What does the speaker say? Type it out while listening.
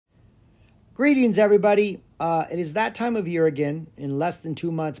Greetings, everybody. It is that time of year again. In less than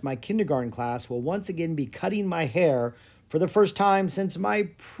 2 months, my kindergarten class will once again be cutting my hair for the first time since my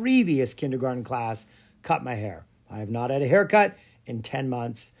previous kindergarten class cut my hair. I have not had a haircut in 10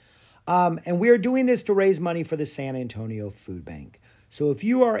 months. And we are doing this to raise money for the San Antonio Food Bank. So if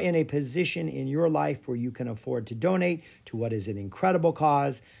you are in a position in your life where you can afford to donate to what is an incredible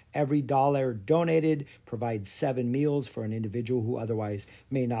cause, every dollar donated provides 7 meals for an individual who otherwise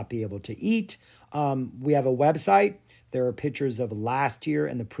may not be able to eat. We have a website. There are pictures of last year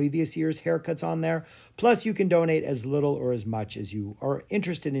and the previous year's haircuts on there. Plus, you can donate as little or as much as you are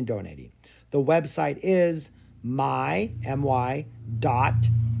interested in donating. The website is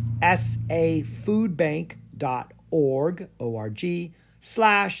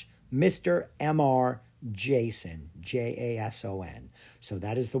my.safoodbank.org/Mr. M.R. Jason, Jason. So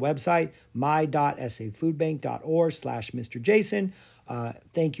that is the website, my.safoodbank.org/Mr. Jason.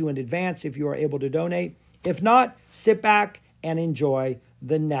 Thank you in advance if you are able to donate. If not, sit back and enjoy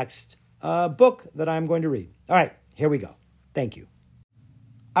the next book that I'm going to read. All right, here we go. Thank you.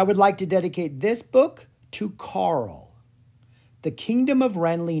 I would like to dedicate this book to Carl. The Kingdom of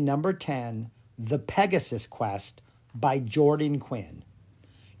Wrenly, number 10, The Pegasus Quest by Jordan Quinn.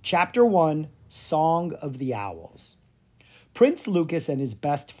 Chapter 1, Song of the Owls. Prince Lucas and his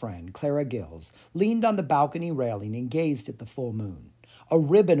best friend, Clara Gills, leaned on the balcony railing and gazed at the full moon. A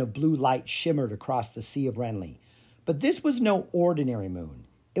ribbon of blue light shimmered across the Sea of Wrenly. But this was no ordinary moon.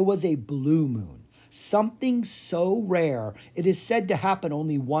 It was a blue moon, something so rare it is said to happen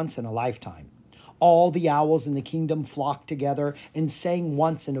only once in a lifetime. All the owls in the kingdom flocked together and sang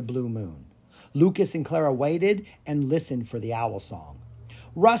once in a blue moon. Lucas and Clara waited and listened for the owl song.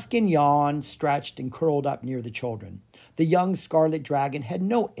 Ruskin yawned, stretched, and curled up near the children. The young scarlet dragon had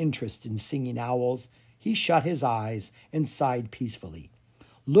no interest in singing owls. He shut his eyes and sighed peacefully.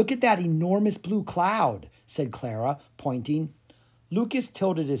 "Look at that enormous blue cloud," said Clara, pointing. Lucas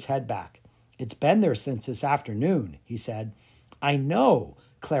tilted his head back. "It's been there since this afternoon," he said. "I know,"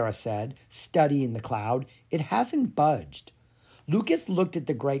 Clara said, studying the cloud. "It hasn't budged." Lucas looked at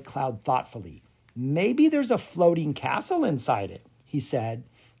the great cloud thoughtfully. "Maybe there's a floating castle inside it," he said.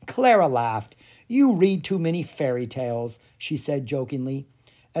 Clara laughed. "You read too many fairy tales," she said jokingly.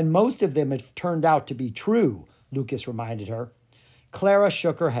 "And most of them have turned out to be true," Lucas reminded her. Clara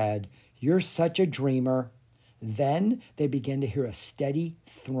shook her head. "You're such a dreamer." Then they began to hear a steady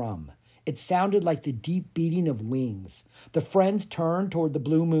thrum. It sounded like the deep beating of wings. The friends turned toward the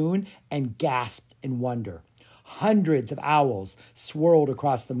blue moon and gasped in wonder. Hundreds of owls swirled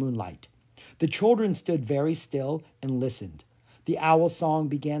across the moonlight. The children stood very still and listened. The owl song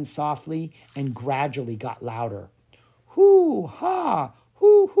began softly and gradually got louder. Hoo ha,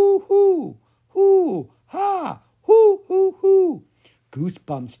 hoo hoo hoo, hoo ha, hoo hoo hoo.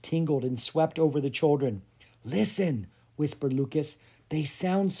 Goosebumps tingled and swept over the children. "Listen," whispered Lucas. "They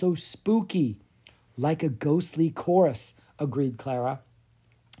sound so spooky." "Like a ghostly chorus," agreed Clara.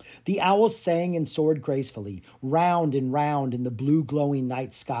 The owls sang and soared gracefully, round and round in the blue glowing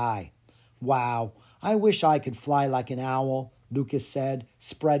night sky. "Wow, I wish I could fly like an owl," Lucas said,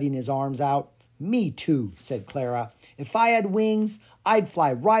 spreading his arms out. "Me too," said Clara. "If I had wings, I'd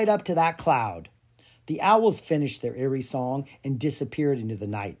fly right up to that cloud." The owls finished their eerie song and disappeared into the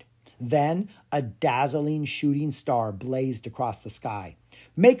night. Then a dazzling shooting star blazed across the sky.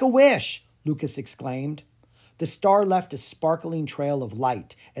 "Make a wish!" Lucas exclaimed. The star left a sparkling trail of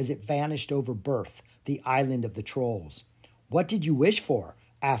light as it vanished over Berth, the island of the trolls. "What did you wish for?"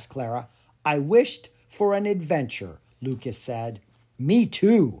 asked Clara. "I wished for an adventure," Lucas said. "Me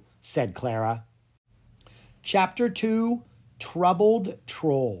too," said Clara. Chapter 2, Troubled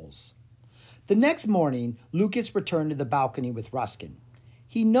Trolls. The next morning, Lucas returned to the balcony with Ruskin.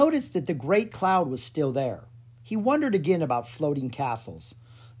 He noticed that the great cloud was still there. He wondered again about floating castles.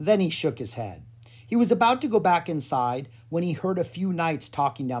 Then he shook his head. He was about to go back inside when he heard a few knights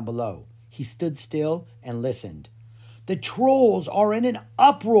talking down below. He stood still and listened. "The trolls are in an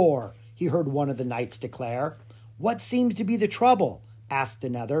uproar," he heard one of the knights declare. "What seems to be the trouble?" asked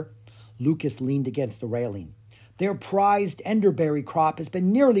another. Lucas leaned against the railing. "Their prized enderberry crop has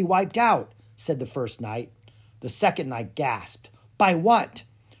been nearly wiped out," said the first knight. The second knight gasped. "By what?"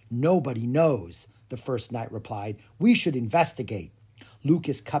 "Nobody knows," the first knight replied. "We should investigate."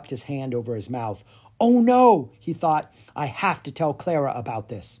 Lucas cupped his hand over his mouth. "Oh no," he thought. "I have to tell Clara about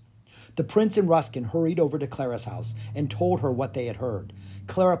this." The prince and Ruskin hurried over to Clara's house and told her what they had heard.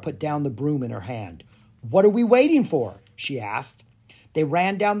 Clara put down the broom in her hand. "What are we waiting for?" she asked. They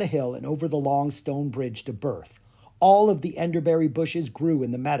ran down the hill and over the long stone bridge to Berth. All of the enderberry bushes grew in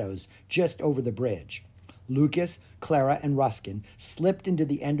the meadows just over the bridge. Lucas, Clara, and Ruskin slipped into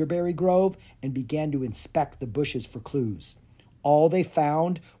the enderberry grove and began to inspect the bushes for clues. All they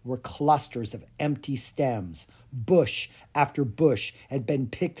found were clusters of empty stems. Bush after bush had been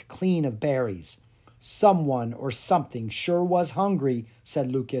picked clean of berries. Someone or something sure was hungry,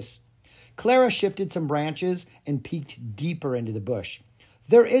 said Lucas. Clara shifted some branches and peeked deeper into the bush.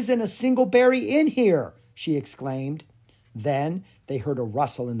 There isn't a single berry in here, she exclaimed. Then they heard a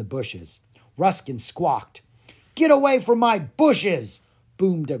rustle in the bushes. Ruskin squawked. Get away from my bushes,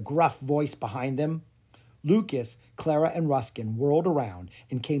 boomed a gruff voice behind them. Lucas, Clara, and Ruskin whirled around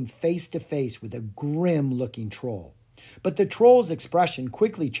and came face to face with a grim-looking troll. But the troll's expression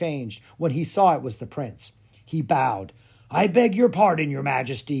quickly changed when he saw it was the prince. He bowed. I beg your pardon, your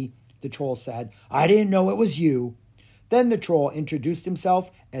majesty, the troll said. I didn't know it was you. Then the troll introduced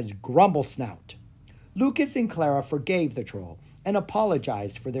himself as Grumblesnout. Lucas and Clara forgave the troll and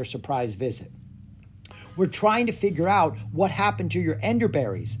apologized for their surprise visit. We're trying to figure out what happened to your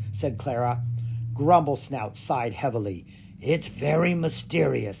enderberries, said Clara. Grumblesnout sighed heavily. It's very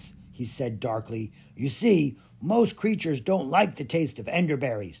mysterious, he said darkly. You see, most creatures don't like the taste of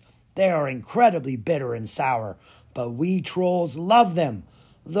enderberries. They are incredibly bitter and sour, but we trolls love them,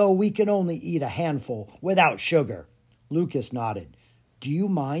 though we can only eat a handful without sugar. Lucas nodded. Do you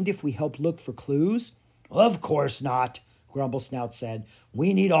mind if we help look for clues? Of course not, Grumblesnout said.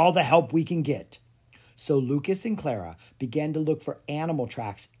 We need all the help we can get. So Lucas and Clara began to look for animal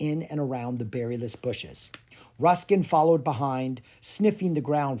tracks in and around the berryless bushes. Ruskin followed behind, sniffing the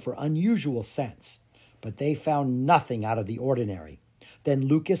ground for unusual scents. But they found nothing out of the ordinary. Then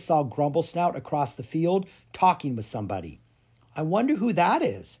Lucas saw Grumblesnout across the field talking with somebody. I wonder who that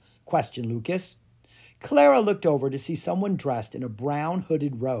is, questioned Lucas. Clara looked over to see someone dressed in a brown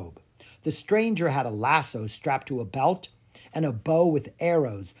hooded robe. The stranger had a lasso strapped to a belt and a bow with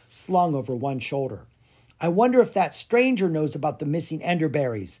arrows slung over one shoulder. I wonder if that stranger knows about the missing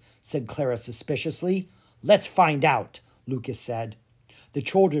enderberries, said Clara suspiciously. Let's find out, Lucas said. The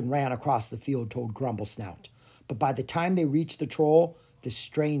children ran across the field toward Grumblesnout, but by the time they reached the troll, the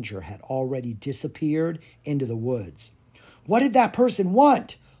stranger had already disappeared into the woods. What did that person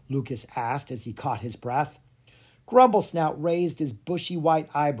want? Lucas asked as he caught his breath. Grumblesnout raised his bushy white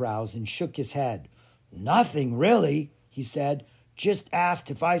eyebrows and shook his head. Nothing, really, he said. Just asked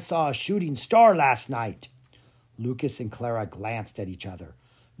if I saw a shooting star last night. Lucas and Clara glanced at each other.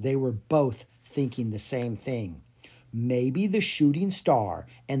 They were both thinking the same thing. Maybe the shooting star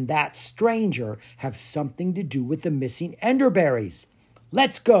and that stranger have something to do with the missing enderberries.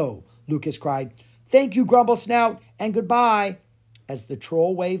 Let's go, Lucas cried. Thank you, Grumblesnout, and goodbye. As the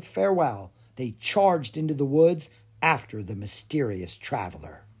troll waved farewell, they charged into the woods after the mysterious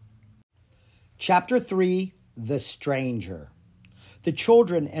traveler. Chapter 3, The Stranger. The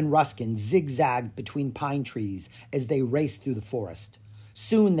children and Ruskin zigzagged between pine trees as they raced through the forest.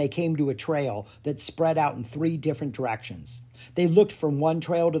 Soon they came to a trail that spread out in 3 different directions. They looked from one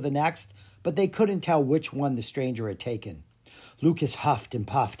trail to the next, but they couldn't tell which one the stranger had taken. Lucas huffed and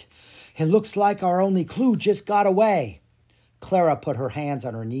puffed. It looks like our only clue just got away. Clara put her hands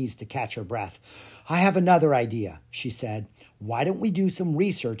on her knees to catch her breath. I have another idea, she said. Why don't we do some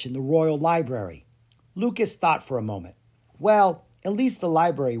research in the Royal Library? Lucas thought for a moment. Well, at least the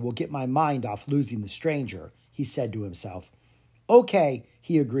library will get my mind off losing the stranger, he said to himself. Okay,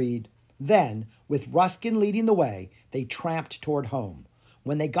 he agreed. Then, with Ruskin leading the way, they tramped toward home.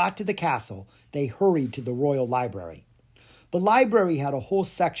 When they got to the castle, they hurried to the Royal Library. The library had a whole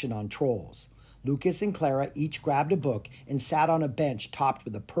section on trolls. Lucas and Clara each grabbed a book and sat on a bench topped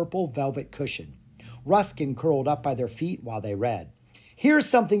with a purple velvet cushion. Ruskin curled up by their feet while they read. Here's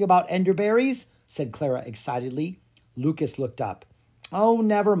something about enderberries, said Clara excitedly. Lucas looked up. Oh,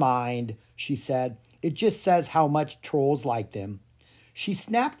 never mind, she said. It just says how much trolls like them. She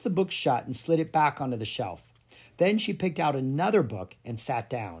snapped the book shut and slid it back onto the shelf. Then she picked out another book and sat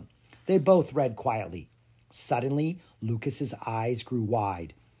down. They both read quietly. Suddenly, Lucas's eyes grew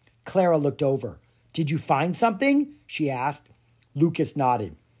wide. Clara looked over. Did you find something? She asked. Lucas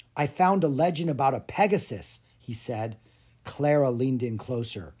nodded. I found a legend about a Pegasus, he said. Clara leaned in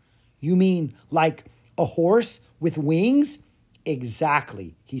closer. You mean like a horse with wings?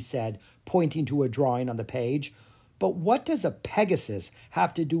 Exactly, he said, pointing to a drawing on the page. But what does a Pegasus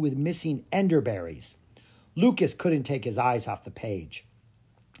have to do with missing enderberries? Lucas couldn't take his eyes off the page.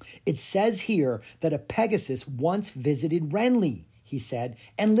 It says here that a Pegasus once visited Wrenly, he said,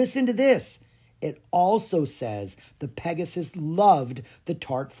 and listen to this. It also says the Pegasus loved the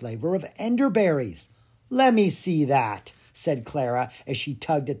tart flavor of enderberries. Let me see that, said Clara as she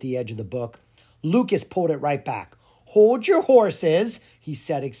tugged at the edge of the book. Lucas pulled it right back. Hold your horses, he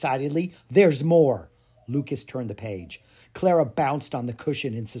said excitedly. There's more. Lucas turned the page. Clara bounced on the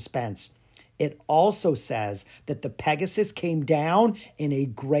cushion in suspense. It also says that the Pegasus came down in a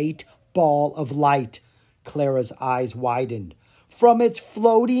great ball of light. Clara's eyes widened. From its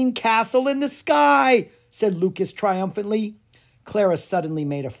floating castle in the sky, said Lucas triumphantly. Clara suddenly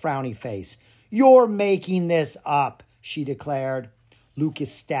made a frowny face. You're making this up, she declared.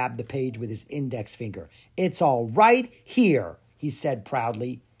 Lucas stabbed the page with his index finger. It's all right here, he said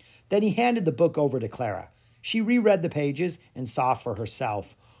proudly. Then he handed the book over to Clara. She reread the pages and saw for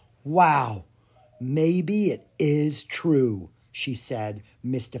herself. Wow, maybe it is true, she said,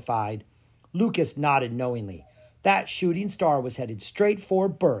 mystified. Lucas nodded knowingly. That shooting star was headed straight for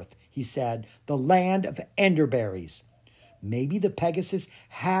Birth, he said, the land of Enderberries. Maybe the Pegasus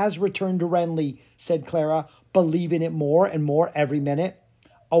has returned to Wrenly, said Clara, believing it more and more every minute.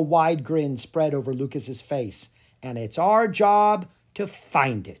 A wide grin spread over Lucas's face, and it's our job to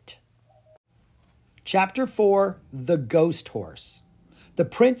find it. Chapter 4, The Ghost Horse. The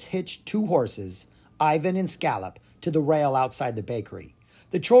prince hitched 2 horses, Ivan and Scallop, to the rail outside the bakery.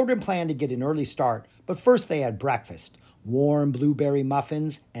 The children planned to get an early start, but first they had breakfast, warm blueberry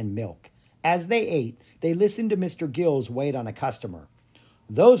muffins and milk. As they ate, they listened to Mr. Gills wait on a customer.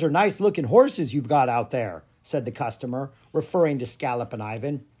 Those are nice-looking horses you've got out there, said the customer, referring to Scallop and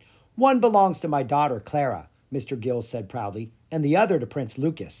Ivan. One belongs to my daughter, Clara, Mr. Gills said proudly, and the other to Prince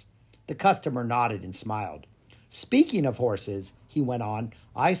Lucas. The customer nodded and smiled. Speaking of horses, he went on,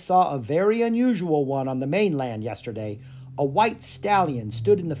 I saw a very unusual one on the mainland yesterday. A white stallion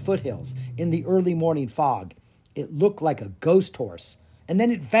stood in the foothills in the early morning fog. It looked like a ghost horse, and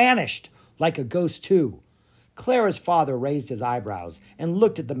then it vanished like a ghost too. Clara's father raised his eyebrows and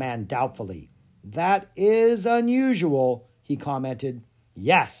looked at the man doubtfully. That is unusual, he commented.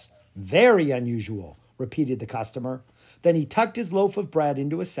 Yes, very unusual, repeated the customer. Then he tucked his loaf of bread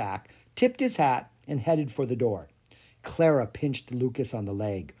into a sack, tipped his hat, and headed for the door. Clara pinched Lucas on the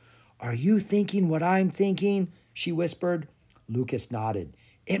leg. Are you thinking what I'm thinking? She whispered. Lucas nodded.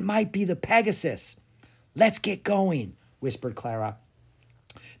 It might be the Pegasus. Let's get going, whispered Clara.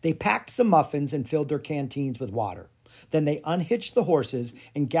 They packed some muffins and filled their canteens with water. Then they unhitched the horses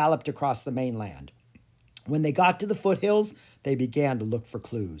and galloped across the mainland. When they got to the foothills, they began to look for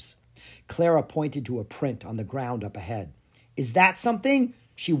clues. Clara pointed to a print on the ground up ahead. Is that something?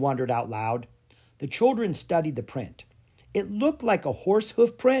 She wondered out loud. The children studied the print. It looked like a horse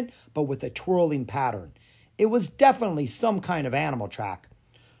hoof print, but with a twirling pattern. It was definitely some kind of animal track.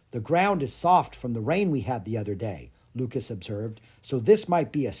 The ground is soft from the rain we had the other day, Lucas observed, so this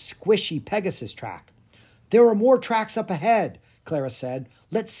might be a squishy Pegasus track. There are more tracks up ahead, Clara said.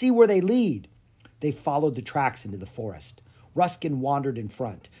 Let's see where they lead. They followed the tracks into the forest. Ruskin wandered in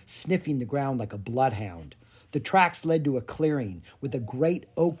front, sniffing the ground like a bloodhound. The tracks led to a clearing with a great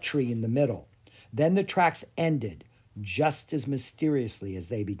oak tree in the middle. Then the tracks ended, just as mysteriously as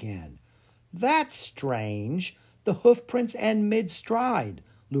they began. That's strange. The hoof prints end mid-stride,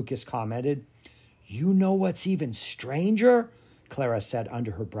 Lucas commented. You know what's even stranger? Clara said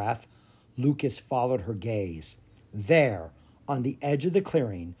under her breath. Lucas followed her gaze. There, on the edge of the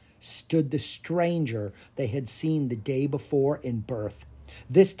clearing, stood the stranger they had seen the day before in Birth.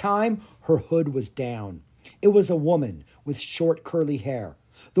 This time, her hood was down. It was a woman with short curly hair.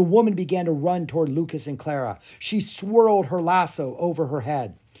 The woman began to run toward Lucas and Clara. She swirled her lasso over her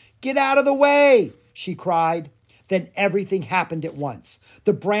head. Get out of the way, she cried. Then everything happened at once.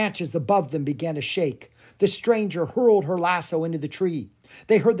 The branches above them began to shake. The stranger hurled her lasso into the tree.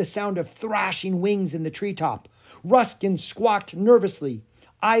 They heard the sound of thrashing wings in the treetop. Ruskin squawked nervously.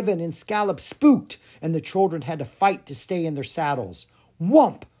 Ivan and Scallop spooked, and the children had to fight to stay in their saddles.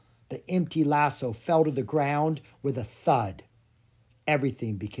 Whump! The empty lasso fell to the ground with a thud.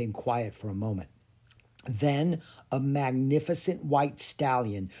 Everything became quiet for a moment. Then a magnificent white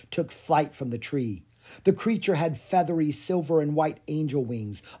stallion took flight from the tree. The creature had feathery silver and white angel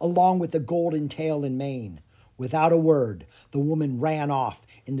wings, along with a golden tail and mane. Without a word, the woman ran off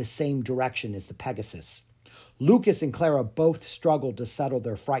in the same direction as the Pegasus. Lucas and Clara both struggled to settle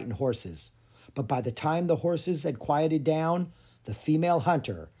their frightened horses. But by the time the horses had quieted down, the female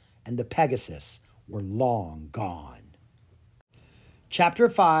hunter and the Pegasus were long gone. Chapter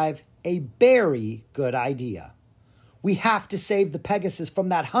 5, A Very Good Idea. We have to save the Pegasus from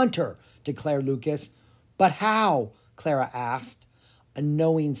that hunter, declared Lucas. But how? Clara asked. A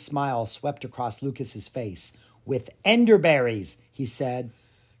knowing smile swept across Lucas's face. With enderberries, he said.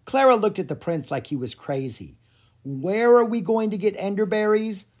 Clara looked at the prince like he was crazy. Where are we going to get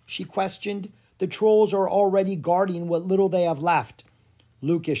enderberries? She questioned. The trolls are already guarding what little they have left.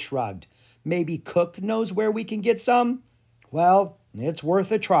 Lucas shrugged. Maybe Cook knows where we can get some? Well, It's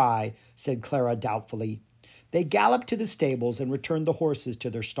worth a try, said Clara doubtfully. They galloped to the stables and returned the horses to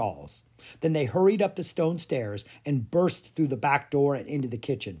their stalls. Then they hurried up the stone stairs and burst through the back door and into the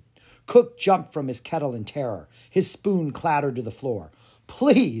kitchen. Cook jumped from his kettle in terror. His spoon clattered to the floor.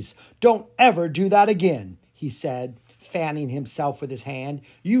 "Please, don't ever do that again," he said, fanning himself with his hand.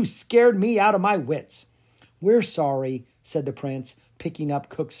 "You scared me out of my wits." "We're sorry," said the prince, picking up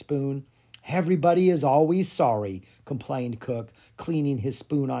Cook's spoon. "Everybody is always sorry," complained Cook, cleaning his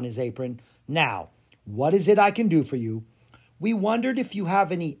spoon on his apron. "Now, what is it I can do for you?" "We wondered if you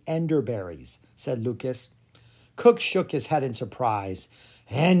have any enderberries," said Lucas. Cook shook his head in surprise.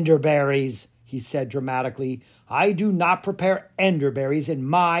 "Enderberries," he said dramatically. "I do not prepare enderberries in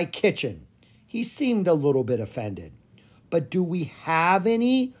my kitchen." He seemed a little bit offended. "But do we have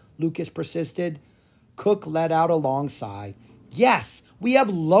any?" Lucas persisted. Cook let out a long sigh. "Yes, we have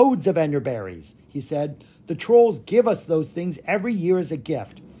loads of enderberries," he said. "The trolls give us those things every year as a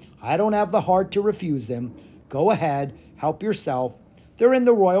gift. I don't have the heart to refuse them. Go ahead, help yourself. They're in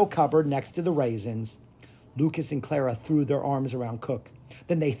the royal cupboard next to the raisins." Lucas and Clara threw their arms around Cook.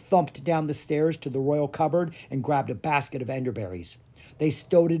 Then they thumped down the stairs to the royal cupboard and grabbed a basket of enderberries. They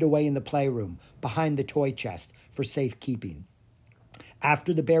stowed it away in the playroom, behind the toy chest, for safekeeping.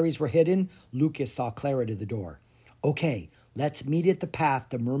 After the berries were hidden, Lucas saw Clara to the door. "Okay, let's meet at the path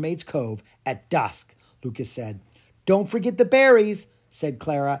to Mermaid's Cove at dusk," Lucas said. "Don't forget the berries," said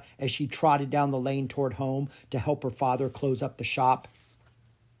Clara as she trotted down the lane toward home to help her father close up the shop.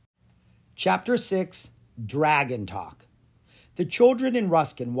 Chapter 6, Dragon Talk. The children and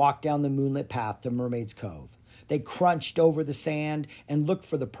Ruskin walked down the moonlit path to Mermaid's Cove. They crunched over the sand and looked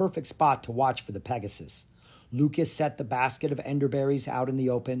for the perfect spot to watch for the Pegasus. Lucas set the basket of enderberries out in the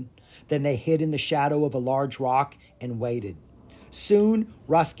open. Then they hid in the shadow of a large rock and waited. Soon,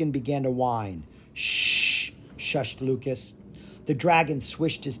 Ruskin began to whine. "Shh," shushed Lucas. The dragon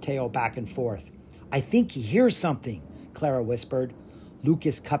swished his tail back and forth. "I think he hears something," Clara whispered.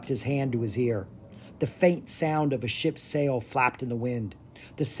 Lucas cupped his hand to his ear. The faint sound of a ship's sail flapped in the wind.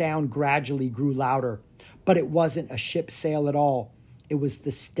 The sound gradually grew louder, but it wasn't a ship's sail at all. It was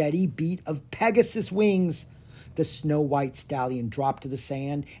the steady beat of Pegasus wings. The snow-white stallion dropped to the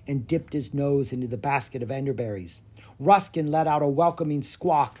sand and dipped his nose into the basket of enderberries. Ruskin let out a welcoming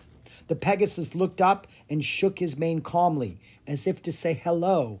squawk. The Pegasus looked up and shook his mane calmly, as if to say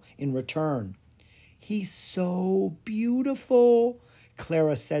hello in return. "He's so beautiful,"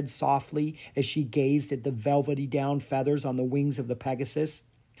 Clara said softly as she gazed at the velvety down feathers on the wings of the Pegasus.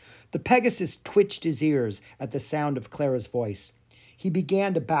 The Pegasus twitched his ears at the sound of Clara's voice. He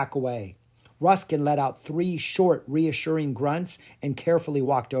began to back away. Ruskin let out 3 short, reassuring grunts and carefully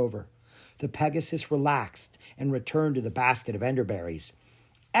walked over. The Pegasus relaxed and returned to the basket of enderberries.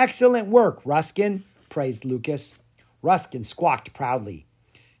 "Excellent work, Ruskin," praised Lucas. Ruskin squawked proudly.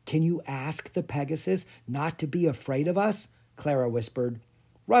 "Can you ask the Pegasus not to be afraid of us?" Clara whispered.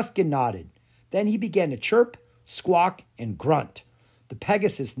 Ruskin nodded. Then he began to chirp, squawk, and grunt. The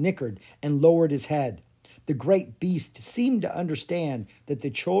Pegasus nickered and lowered his head. The great beast seemed to understand that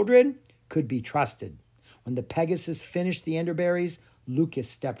the children could be trusted. When the Pegasus finished the enderberries, Lucas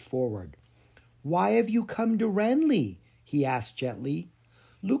stepped forward. "Why have you come to Wrenly?" he asked gently.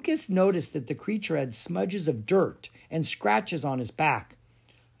 Lucas noticed that the creature had smudges of dirt and scratches on his back.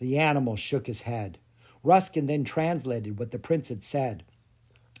 The animal shook his head. Ruskin then translated what the prince had said.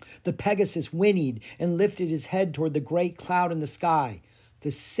 The Pegasus whinnied and lifted his head toward the great cloud in the sky,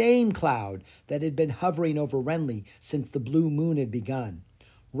 the same cloud that had been hovering over Wrenly since the blue moon had begun.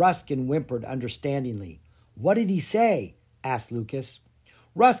 Ruskin whimpered understandingly. "What did he say?" asked Lucas.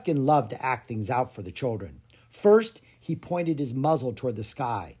 Ruskin loved to act things out for the children. First, he pointed his muzzle toward the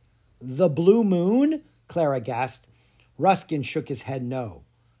sky. "The blue moon?" Clara gasped. Ruskin shook his head no.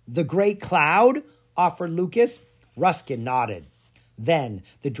 "The great cloud?" offered Lucas. Ruskin nodded. Then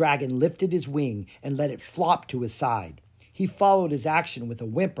the dragon lifted his wing and let it flop to his side. He followed his action with a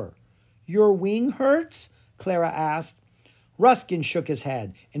whimper. "Your wing hurts?" Clara asked. Ruskin shook his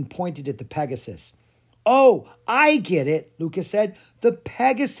head and pointed at the Pegasus. "Oh, I get it," Lucas said. "The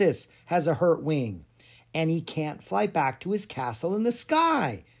Pegasus has a hurt wing. And he can't fly back to his castle in the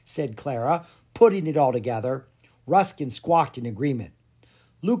sky," said Clara, putting it all together. Ruskin squawked in agreement.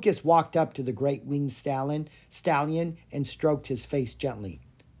 Lucas walked up to the great winged stallion and stroked his face gently.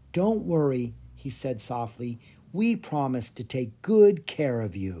 "Don't worry," he said softly. "We promise to take good care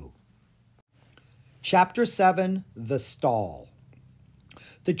of you." Chapter 7, The Stall.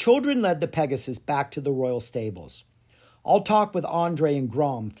 The children led the Pegasus back to the royal stables. "I'll talk with Andre and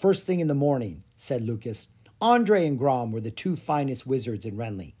Grom first thing in the morning," said Lucas. Andre and Grom were the 2 finest wizards in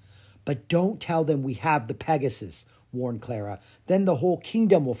Wrenly. "But don't tell them we have the Pegasus," warned Clara. "Then the whole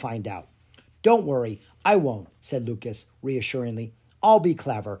kingdom will find out." "Don't worry, I won't," said Lucas reassuringly. "I'll be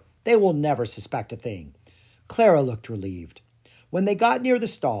clever. They will never suspect a thing." Clara looked relieved. When they got near the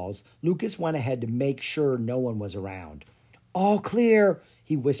stalls, Lucas went ahead to make sure no one was around. "All clear,"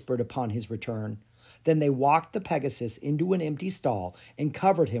 he whispered upon his return. Then they walked the Pegasus into an empty stall and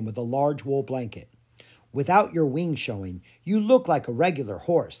covered him with a large wool blanket. "Without your wings showing, you look like a regular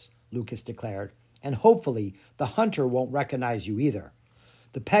horse," Lucas declared, "and hopefully the hunter won't recognize you either."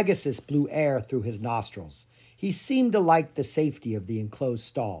 The Pegasus blew air through his nostrils. He seemed to like the safety of the enclosed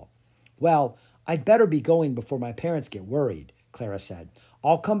stall. "Well, I'd better be going before my parents get worried," Clara said.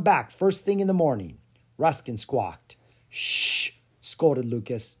 "I'll come back first thing in the morning." Ruskin squawked. "Shh," scolded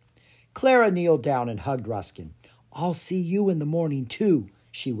Lucas. Clara kneeled down and hugged Ruskin. "I'll see you in the morning, too,"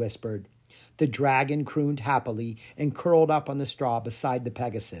 she whispered. The dragon crooned happily and curled up on the straw beside the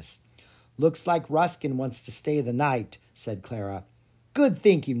Pegasus. "Looks like Ruskin wants to stay the night," said Clara. "Good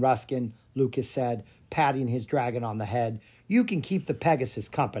thinking, Ruskin," Lucas said, patting his dragon on the head. "You can keep the Pegasus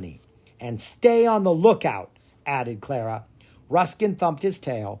company." "And stay on the lookout," added Clara. Ruskin thumped his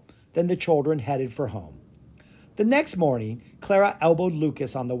tail. Then the children headed for home. The next morning, Clara elbowed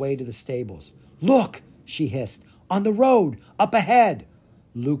Lucas on the way to the stables. "Look," she hissed, "on the road, up ahead."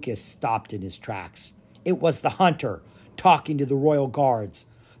 Lucas stopped in his tracks. It was the hunter, talking to the royal guards.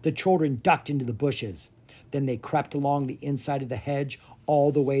 The children ducked into the bushes. Then they crept along the inside of the hedge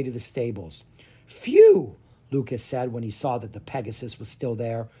all the way to the stables. "Phew," Lucas said when he saw that the Pegasus was still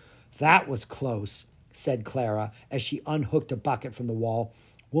there. "That was close," said Clara as she unhooked a bucket from the wall.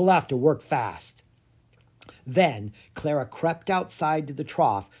 "We'll have to work fast." Then Clara crept outside to the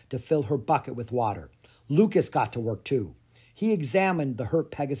trough to fill her bucket with water. Lucas got to work too. He examined the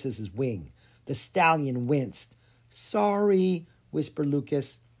hurt Pegasus's wing. The stallion winced. "Sorry," whispered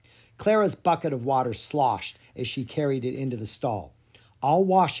Lucas. Clara's bucket of water sloshed as she carried it into the stall. "I'll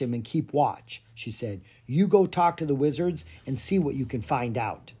wash him and keep watch," she said. "You go talk to the wizards and see what you can find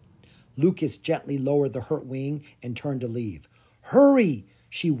out." Lucas gently lowered the hurt wing and turned to leave. "Hurry,"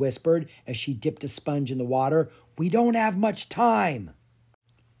 she whispered as she dipped a sponge in the water. "We don't have much time."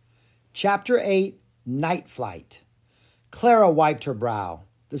 Chapter 8, Night Flight. Clara wiped her brow.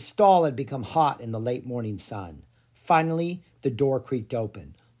 The stall had become hot in the late morning sun. Finally, the door creaked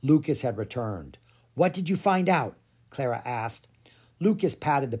open. Lucas had returned. "What did you find out?" Clara asked. Lucas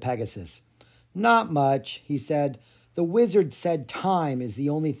patted the Pegasus. "Not much," he said. "The wizard said time is the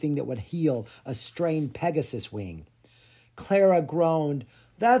only thing that would heal a strained Pegasus wing." Clara groaned.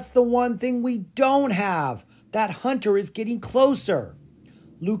 "That's the one thing we don't have. That hunter is getting closer."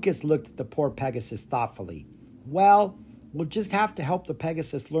 Lucas looked at the poor Pegasus thoughtfully. "Well, we'll just have to help the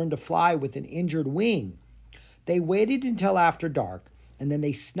Pegasus learn to fly with an injured wing." They waited until after dark, and then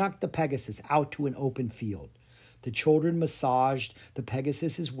they snuck the Pegasus out to an open field. The children massaged the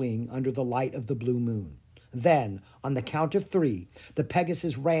Pegasus's wing under the light of the blue moon. Then, on the count of 3, the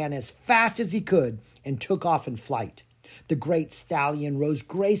Pegasus ran as fast as he could and took off in flight. The great stallion rose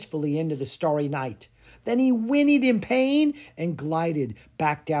gracefully into the starry night. Then he whinnied in pain and glided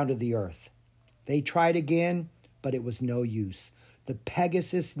back down to the earth. They tried again, but it was no use. The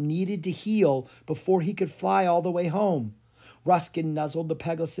Pegasus needed to heal before he could fly all the way home. Ruskin nuzzled the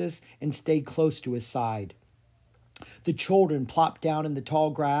Pegasus and stayed close to his side. The children plopped down in the tall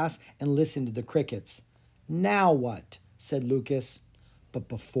grass and listened to the crickets. "Now what?" said Lucas. But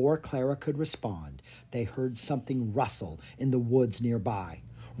before Clara could respond, they heard something rustle in the woods nearby.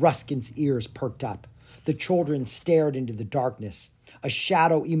 Ruskin's ears perked up. The children stared into the darkness. A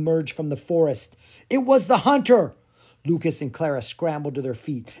shadow emerged from the forest. It was the hunter! Lucas and Clara scrambled to their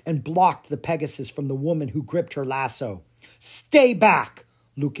feet and blocked the Pegasus from the woman who gripped her lasso. "Stay back!"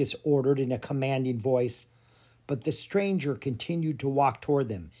 Lucas ordered in a commanding voice. But the stranger continued to walk toward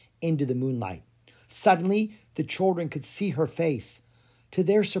them into the moonlight. Suddenly, the children could see her face. To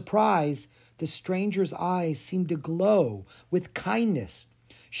their surprise, the stranger's eyes seemed to glow with kindness.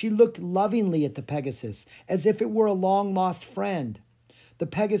 She looked lovingly at the Pegasus, as if it were a long-lost friend. The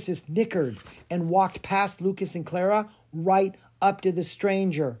Pegasus nickered and walked past Lucas and Clara right up to the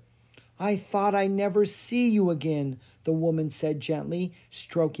stranger. "I thought I'd never see you again," the woman said gently,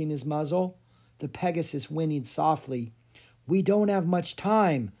 stroking his muzzle. The Pegasus whinnied softly. "We don't have much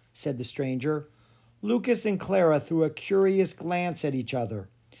time," said the stranger. Lucas and Clara threw a curious glance at each other.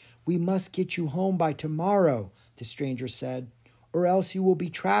 "We must get you home by tomorrow," the stranger said, "or else you will be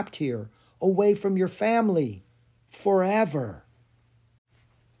trapped here, away from your family, forever."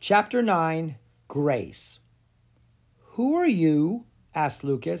 Chapter 9, Grace. "Who are you?" asked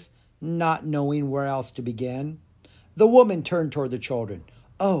Lucas, not knowing where else to begin. The woman turned toward the children.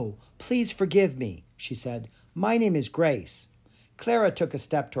 "Oh, please forgive me," she said. My name is Grace." Clara took a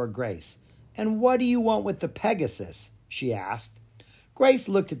step toward Grace. "And what do you want with the Pegasus?" she asked. Grace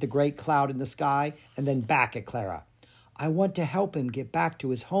looked at the great cloud in the sky and then back at Clara. "I want to help him get back to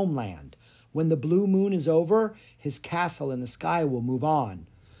his homeland. When the blue moon is over, his castle in the sky will move on."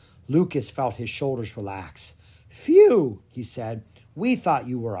 Lucas felt his shoulders relax. "Phew," he said. "We thought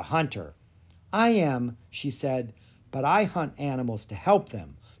you were a hunter." "I am," she said, "but I hunt animals to help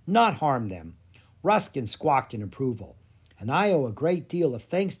them, not harm them." Ruskin squawked in approval. "And I owe a great deal of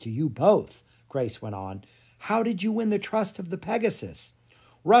thanks to you both," Grace went on. "How did you win the trust of the Pegasus?"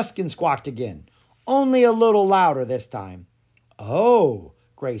 Ruskin squawked again, only a little louder this time. "Oh,"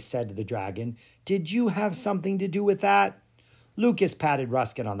 Grace said to the dragon, "did you have something to do with that?" Lucas patted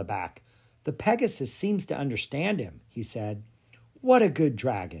Ruskin on the back. "The Pegasus seems to understand him," he said. "What a good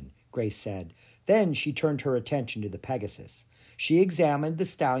dragon," Grace said. Then she turned her attention to the Pegasus. She examined the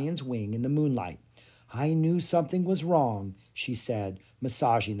stallion's wing in the moonlight. "I knew something was wrong," she said,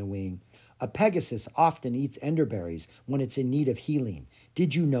 massaging the wing. "A Pegasus often eats enderberries when it's in need of healing.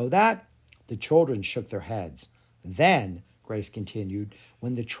 Did you know that?" The children shook their heads. "Then," Grace continued,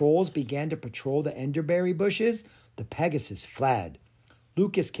 "when the trolls began to patrol the enderberry bushes, the Pegasus fled."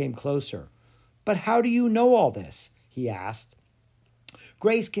 Lucas came closer. "But how do you know all this?" he asked.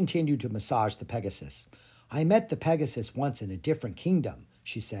 Grace continued to massage the Pegasus. "I met the Pegasus once in a different kingdom,"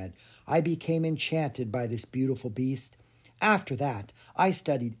 she said. "I became enchanted by this beautiful beast. After that, I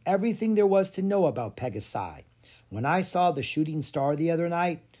studied everything there was to know about Pegasi. When I saw the shooting star the other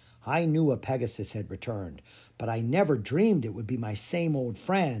night, I knew a Pegasus had returned, but I never dreamed it would be my same old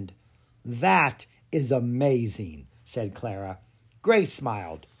friend." "That is amazing," said Clara. Grace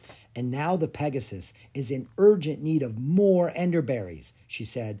smiled. "And now the Pegasus is in urgent need of more enderberries," she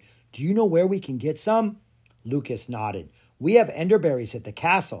said. "Do you know where we can get some?" Lucas nodded. "We have enderberries at the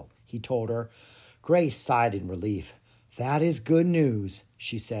castle," he told her. Grace sighed in relief. "That is good news,"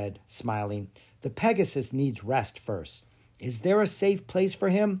 she said, smiling. "The Pegasus needs rest first. Is there a safe place for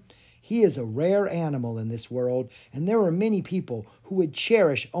him? He is a rare animal in this world, and there are many people who would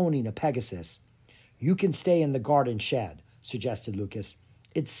cherish owning a Pegasus." "You can stay in the garden shed," suggested Lucas.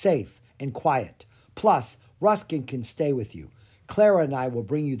 "It's safe and quiet. Plus, Ruskin can stay with you. Clara and I will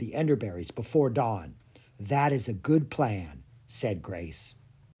bring you the enderberries before dawn." "That is a good plan," said Grace.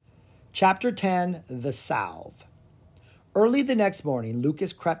 Chapter 10, The Salve. Early the next morning,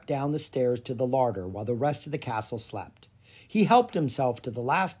 Lucas crept down the stairs to the larder while the rest of the castle slept. He helped himself to the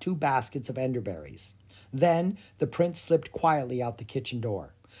last 2 baskets of enderberries. Then the prince slipped quietly out the kitchen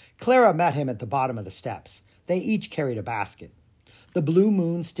door. Clara met him at the bottom of the steps. They each carried a basket. The blue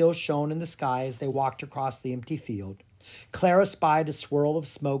moon still shone in the sky as they walked across the empty field. Clara spied a swirl of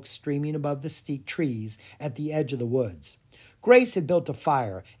smoke streaming above the steep trees at the edge of the woods. Grace had built a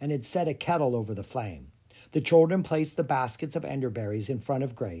fire and had set a kettle over the flame. The children placed the baskets of enderberries in front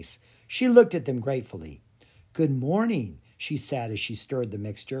of Grace. She looked at them gratefully. "Good morning," she said as she stirred the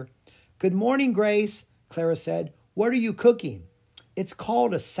mixture. "Good morning, Grace," Clara said. "What are you cooking?" "It's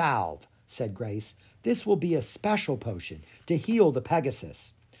called a salve," said Grace. "This will be a special potion to heal the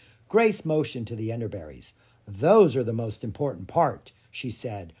Pegasus." Grace motioned to the enderberries. "Those are the most important part," she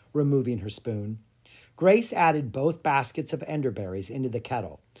said, removing her spoon. Grace added both baskets of enderberries into the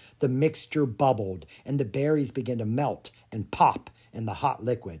kettle. The mixture bubbled, and the berries began to melt and pop in the hot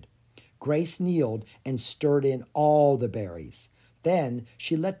liquid. Grace kneeled and stirred in all the berries. Then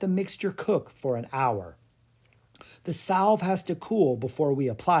she let the mixture cook for an hour. "The salve has to cool before we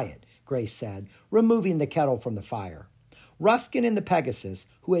apply it," Grace said, removing the kettle from the fire. Ruskin and the Pegasus,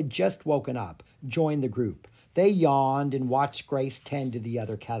 who had just woken up, joined the group. They yawned and watched Grace tend to the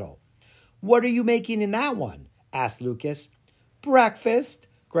other kettle. "What are you making in that one?" asked Lucas. "Breakfast,"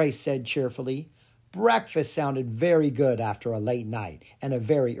 Grace said cheerfully. Breakfast sounded very good after a late night and a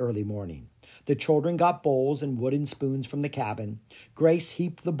very early morning. The children got bowls and wooden spoons from the cabin. Grace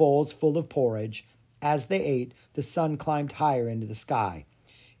heaped the bowls full of porridge. As they ate, the sun climbed higher into the sky.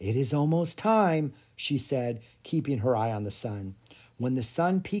 "It is almost time," she said, keeping her eye on the sun. "When the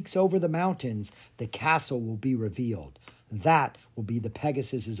sun peeks over the mountains, the castle will be revealed. That will be the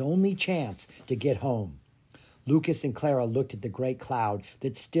Pegasus's only chance to get home." Lucas and Clara looked at the great cloud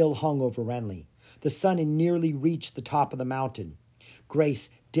that still hung over Wrenly. The sun had nearly reached the top of the mountain. Grace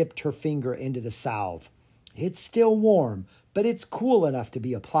dipped her finger into the salve. "It's still warm, but it's cool enough to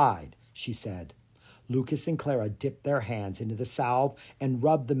be applied," she said. Lucas and Clara dipped their hands into the salve and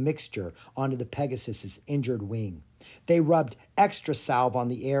rubbed the mixture onto the Pegasus's injured wing. They rubbed extra salve on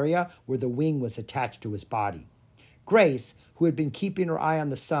the area where the wing was attached to his body. Grace, who had been keeping her eye on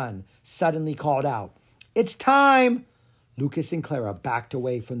the sun, suddenly called out, "It's time!" Lucas and Clara backed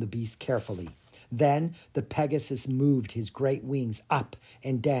away from the beast carefully. Then the Pegasus moved his great wings up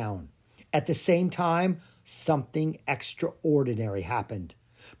and down. At the same time, something extraordinary happened.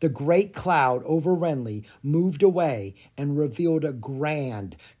 The great cloud over Wrenly moved away and revealed a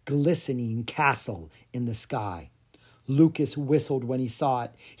grand, glistening castle in the sky. Lucas whistled when he saw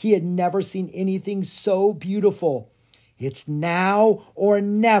it. He had never seen anything so beautiful. "It's now or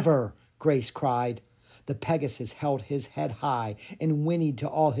never," Grace cried. The Pegasus held his head high and whinnied to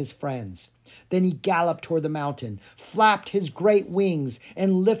all his friends. Then he galloped toward the mountain, flapped his great wings,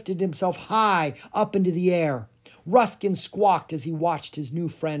 and lifted himself high up into the air. Ruskin squawked as he watched his new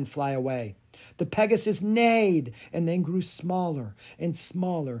friend fly away. The Pegasus neighed and then grew smaller and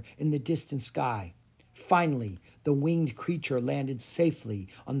smaller in the distant sky. Finally, the winged creature landed safely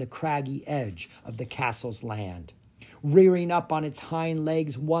on the craggy edge of the castle's land. Rearing up on its hind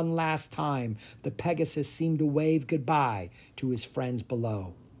legs one last time, the Pegasus seemed to wave goodbye to his friends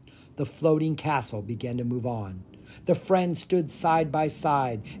below. The floating castle began to move on. The friends stood side by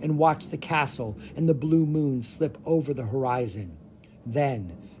side and watched the castle and the blue moon slip over the horizon.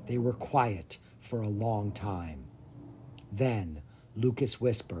 Then they were quiet for a long time. Then Lucas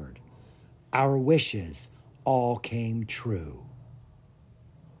whispered, "Our wishes all came true."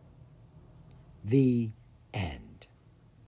 The end.